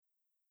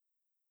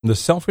The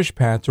Selfish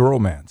Path to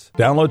Romance.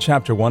 Download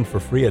Chapter 1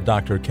 for free at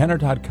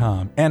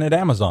drkenner.com and at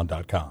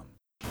amazon.com.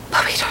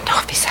 But we don't know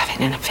if he's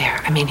having an affair.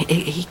 I mean,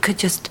 he could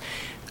just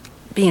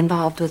be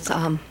involved with,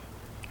 I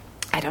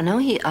don't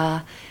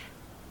know,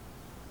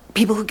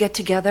 people who get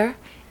together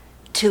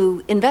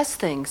to invest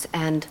things,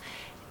 and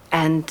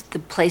the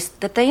place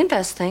that they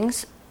invest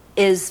things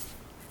is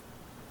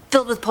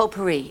filled with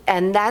potpourri,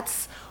 and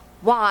that's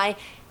why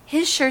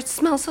his shirts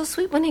smell so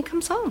sweet when he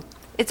comes home.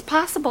 It's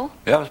possible.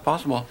 Yeah, it's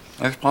possible.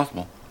 It's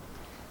possible.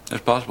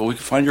 It's possible. We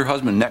could find your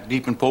husband neck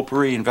deep in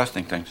potpourri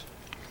investing things.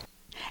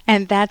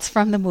 And that's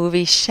from the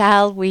movie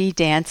Shall We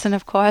Dance? And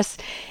of course,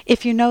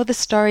 if you know the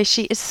story,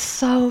 she is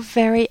so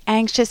very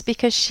anxious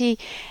because she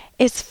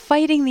is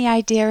fighting the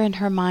idea in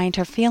her mind.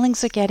 Her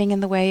feelings are getting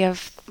in the way of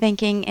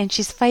thinking, and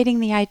she's fighting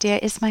the idea,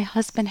 is my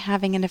husband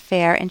having an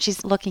affair? And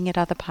she's looking at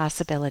other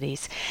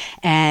possibilities.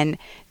 And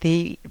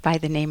by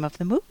the name of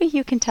the movie,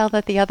 you can tell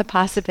that the other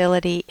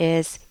possibility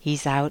is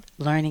he's out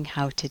learning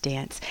how to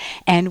dance.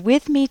 And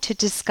with me to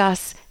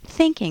discuss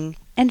thinking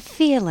and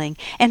feeling,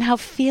 and how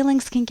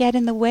feelings can get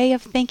in the way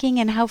of thinking,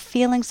 and how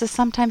feelings are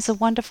sometimes a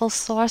wonderful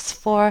source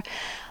for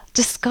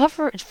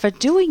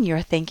doing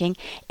your thinking,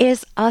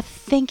 is a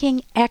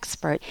thinking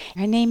expert.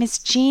 Her name is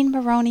Jean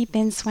Moroney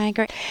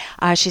Binswanger.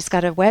 She's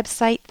got a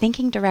website,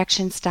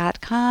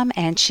 thinkingdirections.com,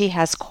 and she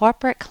has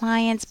corporate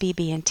clients,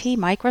 BB&T,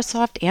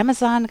 Microsoft,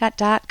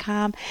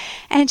 Amazon.com,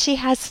 and she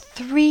has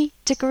 3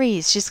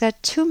 degrees. She's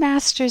got 2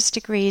 master's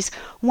degrees,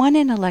 one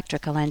in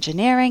electrical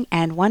engineering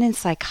and one in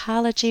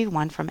psychology,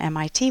 one from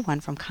MIT, one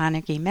from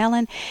Carnegie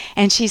Mellon,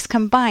 and she's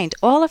combined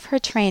all of her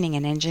training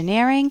in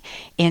engineering,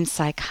 in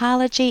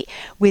psychology,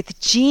 with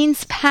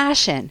Jean's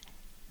passion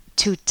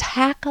to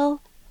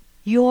tackle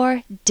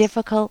your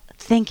difficult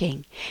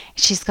thinking.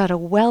 She's got a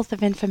wealth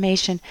of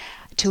information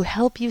to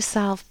help you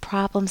solve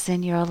problems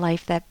in your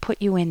life that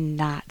put you in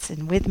knots.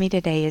 And with me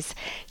today is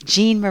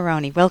Jean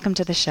Moroney. Welcome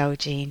to the show,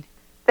 Jean.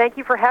 Thank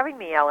you for having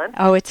me, Ellen.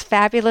 Oh, it's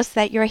fabulous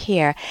that you're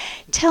here.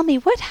 Tell me,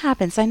 what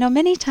happens? I know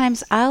many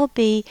times I'll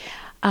be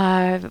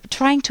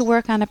trying to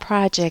work on a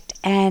project,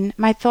 and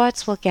my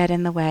thoughts will get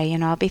in the way. You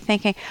know, I'll be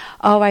thinking,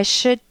 oh, I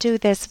should do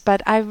this,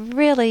 but I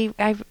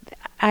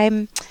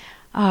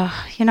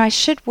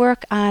should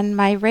work on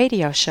my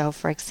radio show,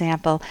 for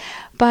example.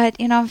 But,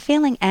 I'm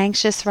feeling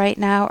anxious right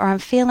now, or I'm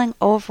feeling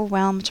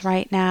overwhelmed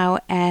right now,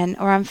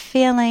 or I'm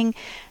feeling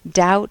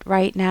doubt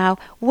right now.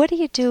 What do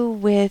you do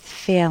with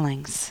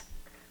feelings?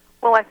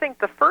 Well, I think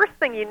the first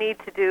thing you need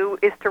to do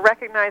is to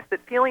recognize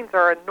that feelings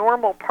are a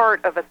normal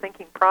part of a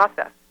thinking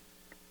process.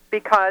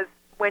 Because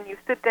when you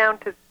sit down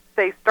to,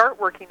 say, start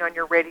working on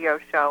your radio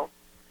show,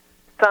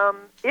 some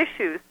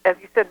issues, as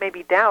you said,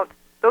 maybe doubts,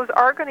 those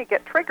are going to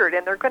get triggered,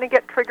 and they're going to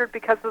get triggered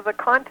because of the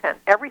content.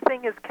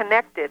 Everything is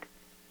connected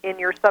in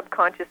your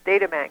subconscious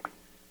data banks.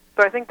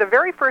 So I think the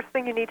very first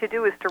thing you need to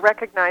do is to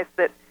recognize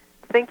that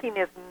thinking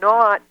is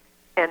not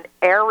an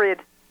arid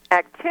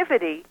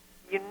activity.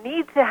 You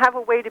need to have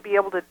a way to be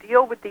able to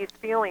deal with these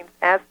feelings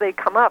as they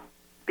come up,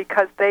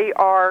 because they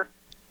are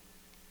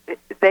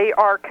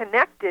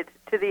connected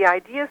to the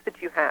ideas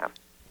that you have.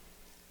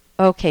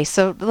 Okay,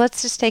 so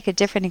let's just take a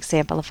different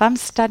example. If I'm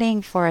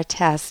studying for a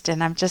test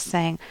and I'm just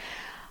saying,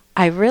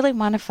 I really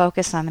want to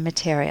focus on the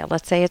material.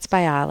 Let's say it's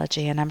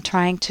biology, and I'm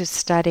trying to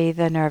study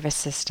the nervous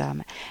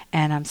system,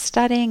 and I'm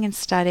studying,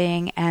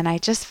 and I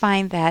just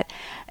find that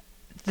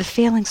the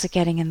feelings are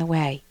getting in the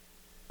way.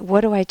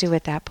 What do I do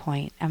at that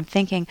point? I'm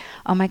thinking,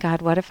 oh my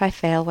God, what if I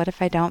fail? What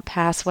if I don't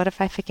pass? What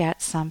if I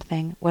forget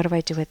something? What do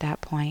I do at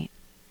that point?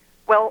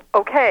 Well,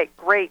 okay,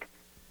 great.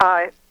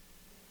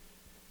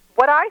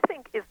 What I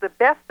think is the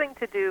best thing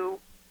to do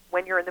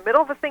when you're in the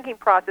middle of a thinking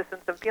process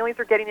and some feelings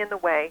are getting in the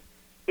way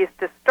is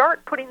to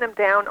start putting them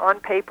down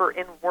on paper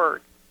in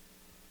words.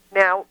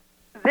 Now,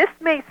 this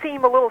may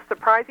seem a little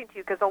surprising to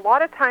you because a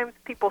lot of times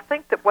people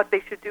think that what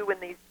they should do in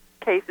these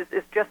cases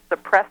is just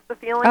suppress the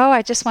feelings. Oh,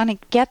 I just want to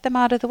get them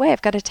out of the way.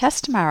 I've got a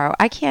test tomorrow.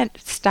 I can't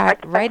start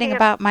writing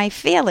about my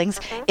feelings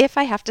if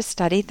I have to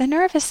study the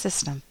nervous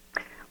system.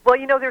 Well,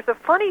 there's a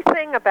funny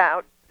thing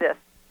about this,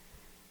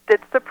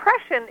 that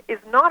suppression is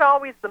not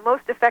always the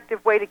most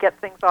effective way to get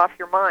things off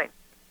your mind.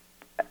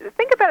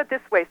 Think about it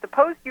this way.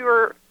 Suppose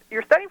you're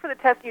studying for the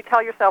test and you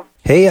tell yourself,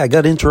 hey, I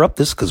got to interrupt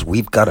this because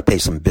we've got to pay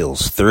some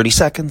bills. 30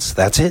 seconds,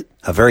 that's it.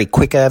 A very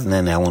quick ad, and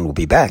then Ellen will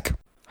be back.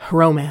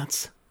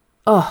 Romance.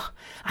 Ugh,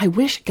 I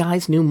wish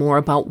guys knew more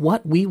about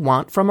what we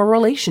want from a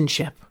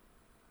relationship.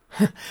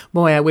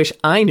 Boy, I wish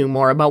I knew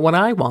more about what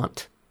I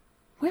want.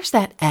 Where's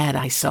that ad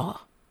I saw?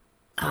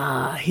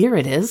 Here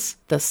it is.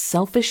 The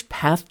Selfish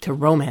Path to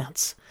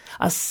Romance.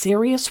 A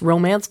serious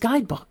romance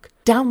guidebook.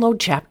 Download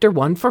Chapter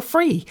 1 for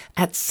free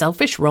at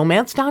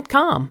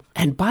selfishromance.com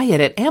and buy it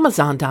at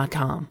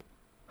amazon.com.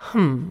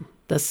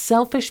 The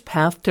Selfish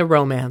Path to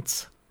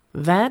Romance.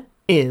 That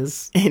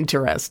is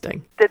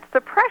interesting. That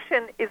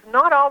suppression is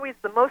not always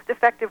the most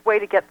effective way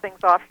to get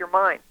things off your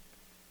mind.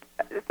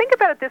 Think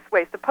about it this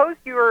way. Suppose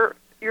you're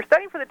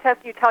studying for the test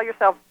and you tell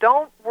yourself,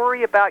 don't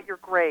worry about your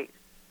grade.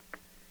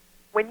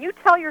 When you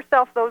tell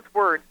yourself those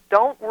words,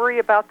 don't worry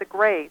about the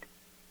grade,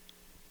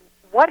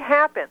 what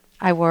happens?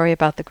 I worry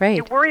about the grade.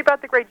 You worry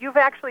about the grade. You've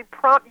actually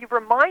you've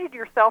reminded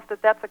yourself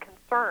that that's a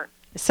concern.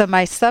 So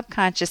my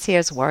subconscious here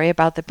is worry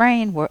about the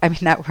brain.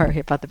 Not worry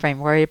about the brain.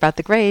 Worry about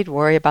the grade.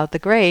 Worry about the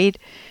grade.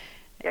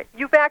 Yeah,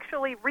 you've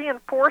actually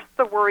reinforced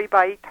the worry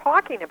by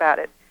talking about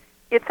it.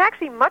 It's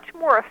actually much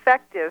more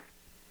effective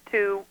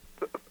to,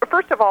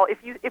 first of all,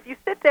 if you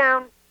sit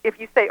down, if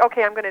you say,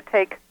 okay, I'm going to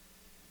take,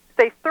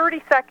 say,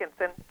 30 seconds,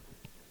 and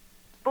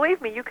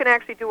believe me, you can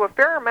actually do a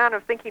fair amount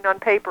of thinking on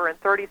paper in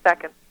 30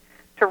 seconds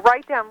to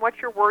write down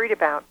what you're worried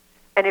about.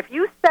 And if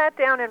you sat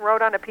down and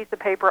wrote on a piece of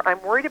paper,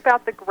 I'm worried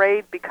about the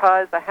grade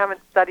because I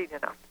haven't studied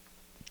enough.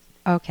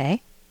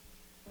 Okay.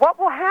 What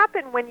will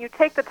happen when you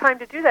take the time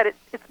to do that,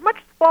 it's much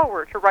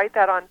slower to write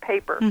that on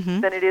paper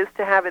than it is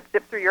to have it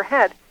zip through your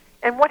head.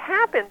 And what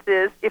happens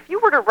is, if you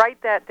were to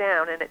write that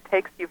down and it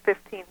takes you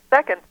 15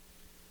 seconds,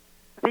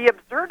 the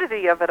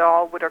absurdity of it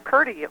all would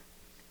occur to you.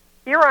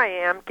 Here I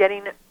am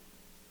getting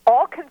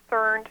all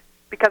concerned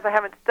because I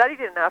haven't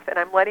studied enough and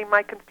I'm letting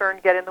my concern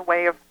get in the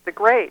way of the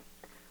grade.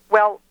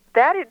 Well,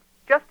 that is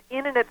just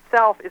in and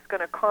itself is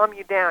going to calm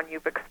you down.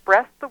 You've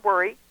expressed the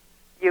worry,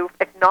 you've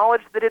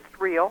acknowledged that it's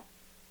real,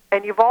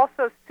 and you've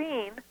also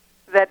seen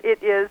that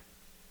it is,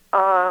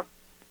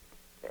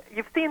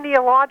 you've seen the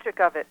illogic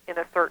of it in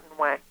a certain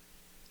way.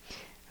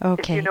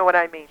 Okay. If you know what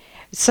I mean.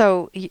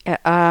 So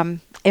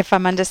if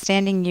I'm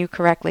understanding you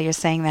correctly, you're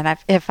saying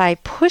that if I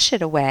push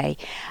it away,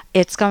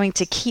 it's going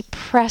to keep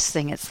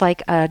pressing. It's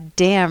like a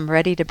dam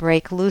ready to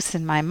break loose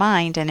in my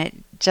mind, and it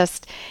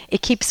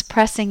keeps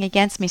pressing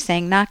against me,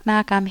 saying, knock,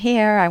 knock, I'm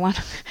here.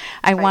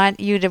 I want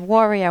you to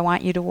worry. I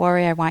want you to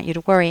worry. I want you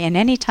to worry. And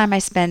any time I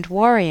spend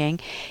worrying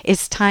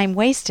is time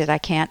wasted. I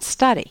can't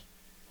study.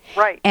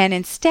 Right. And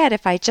instead,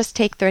 if I just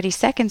take 30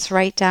 seconds,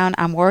 write down,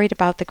 I'm worried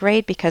about the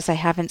grade because I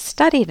haven't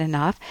studied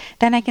enough,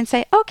 then I can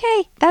say,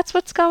 okay, that's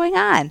what's going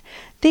on.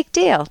 Big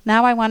deal.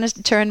 Now I want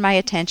to turn my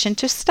attention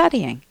to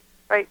studying.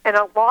 Right. And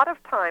a lot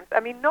of times, I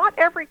mean, not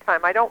every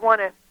time, I don't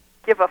want to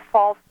give a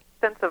false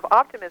sense of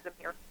optimism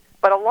here,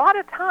 but a lot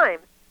of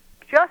times,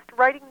 just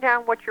writing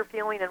down what you're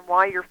feeling and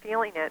why you're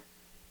feeling it,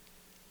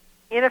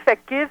 in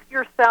effect, gives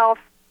yourself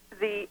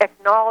the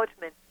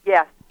acknowledgement,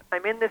 yes,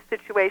 I'm in this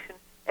situation.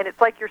 And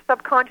it's like your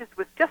subconscious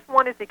was just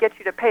wanted to get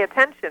you to pay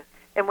attention.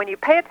 And when you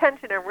pay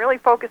attention and really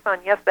focus on,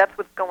 yes, that's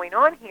what's going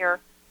on here,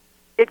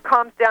 it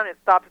calms down and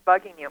stops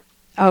bugging you.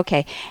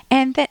 Okay.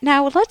 And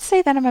now let's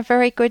say that I'm a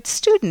very good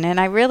student and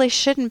I really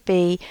shouldn't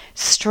be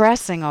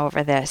stressing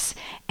over this.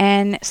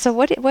 And so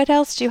what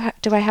else do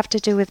I have to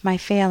do with my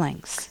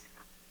feelings?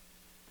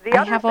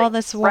 I have all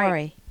this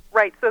worry.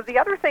 Right. So the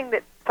other thing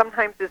that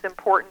sometimes is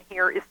important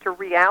here is to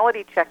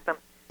reality check them.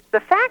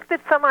 The fact that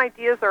some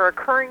ideas are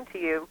occurring to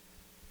you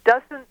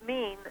doesn't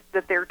mean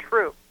that they're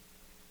true.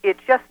 It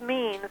just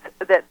means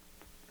that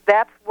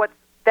that's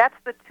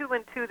the 2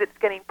 and 2 that's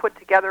getting put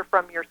together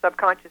from your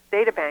subconscious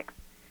data banks.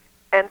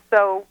 And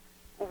so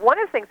one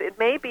of the things, it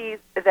may be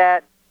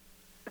that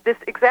this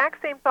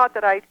exact same thought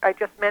that I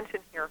just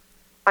mentioned here,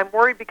 I'm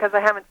worried because I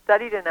haven't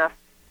studied enough.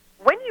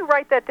 When you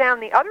write that down,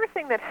 the other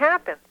thing that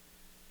happens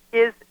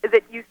is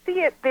that you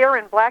see it there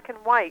in black and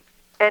white.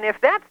 And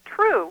if that's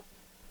true,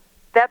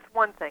 that's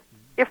one thing.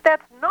 If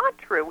that's not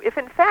true, if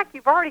in fact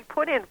you've already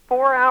put in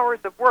 4 hours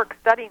of work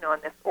studying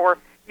on this, or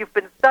you've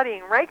been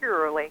studying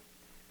regularly,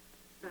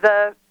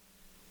 the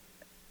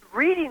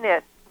reading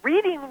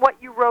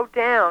what you wrote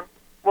down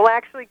will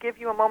actually give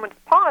you a moment's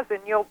pause,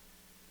 and you'll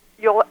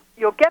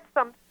get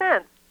some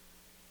sense.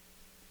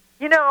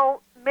 You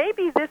know,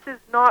 maybe this is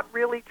not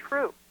really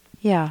true.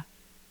 Yeah.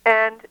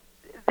 And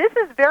this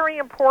is very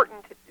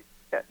important.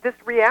 This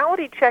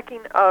reality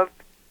checking of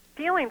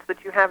feelings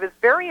that you have is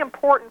very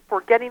important for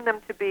getting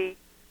them to be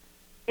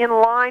in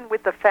line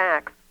with the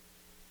facts.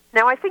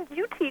 Now, I think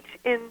you teach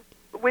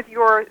with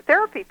your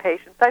therapy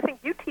patients, I think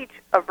you teach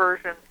a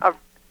version of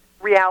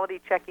reality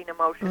checking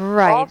emotions.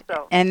 Right.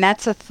 Also. And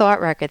that's a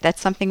thought record.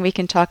 That's something we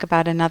can talk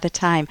about another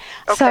time.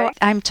 Okay. So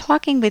I'm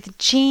talking with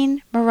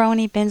Jean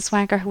Moroney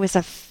Binswanger, who is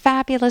a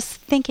fabulous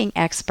thinking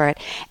expert.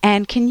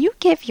 And can you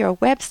give your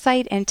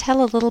website and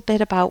tell a little bit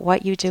about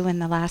what you do in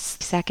the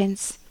last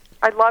seconds?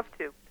 I'd love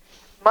to.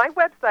 My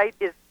website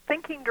is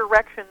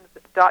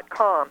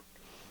thinkingdirections.com.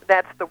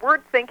 That's the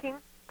word thinking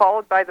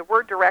followed by the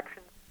word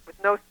directions with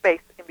no space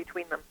in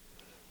between them.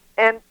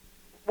 And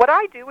what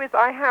I do is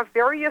I have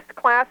various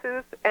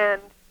classes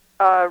and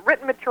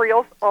written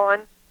materials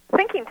on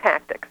thinking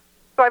tactics.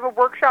 So I have a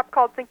workshop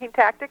called Thinking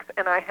Tactics,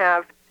 and I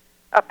have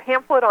a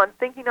pamphlet on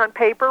thinking on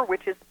paper,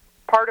 which is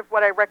part of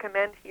what I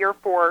recommend here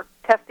for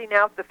testing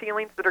out the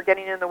feelings that are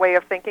getting in the way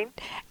of thinking.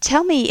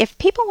 Tell me, if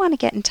people want to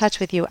get in touch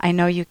with you, I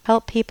know you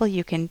help people,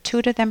 you can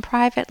tutor them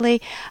privately,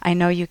 I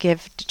know you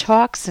give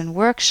talks and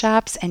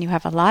workshops, and you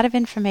have a lot of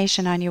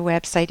information on your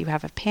website, you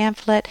have a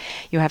pamphlet,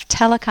 you have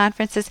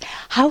teleconferences.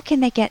 How can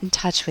they get in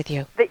touch with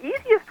you? The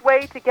easiest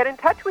way to get in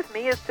touch with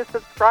me is to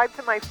subscribe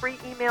to my free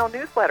email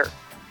newsletter,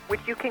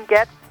 which you can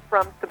get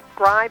from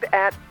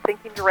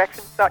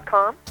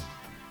subscribe@thinkingdirections.com.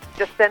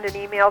 Just send an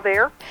email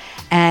there.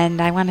 And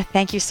I want to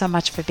thank you so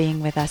much for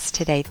being with us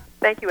today.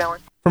 Thank you,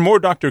 Ellen. For more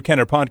Dr.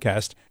 Kenner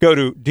podcast, go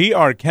to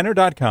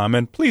drkenner.com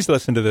and please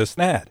listen to this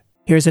ad.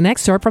 Here's an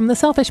excerpt from The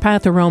Selfish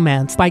Path to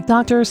Romance by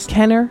Drs.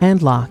 Kenner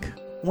and Locke.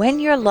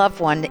 When your loved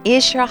one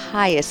is your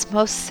highest,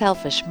 most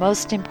selfish,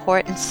 most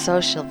important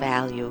social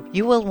value,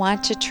 you will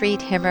want to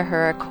treat him or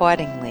her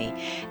accordingly,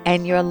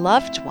 and your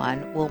loved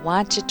one will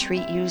want to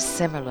treat you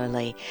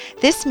similarly.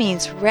 This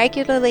means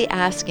regularly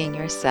asking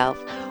yourself,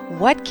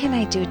 what can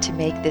I do to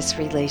make this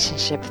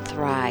relationship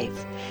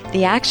thrive?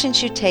 The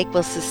actions you take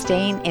will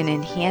sustain and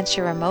enhance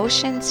your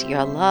emotions,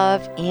 your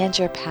love, and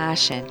your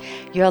passion.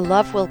 Your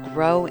love will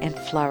grow and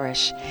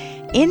flourish.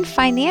 In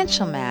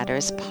financial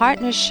matters,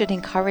 partners should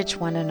encourage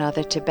one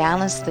another to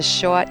balance the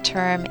short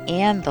term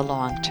and the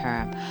long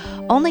term.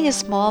 Only a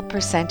small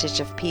percentage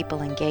of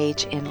people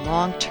engage in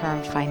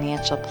long-term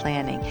financial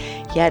planning,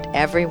 yet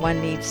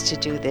everyone needs to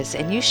do this,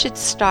 and you should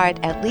start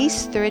at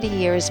least 30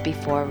 years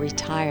before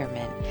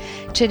retirement.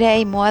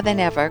 Today, more than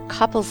ever,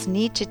 couples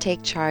need to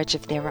take charge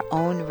of their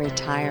own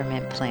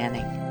retirement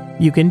planning.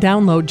 You can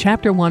download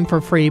Chapter 1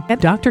 for free at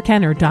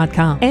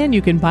drkenner.com, and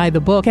you can buy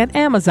the book at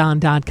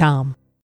amazon.com.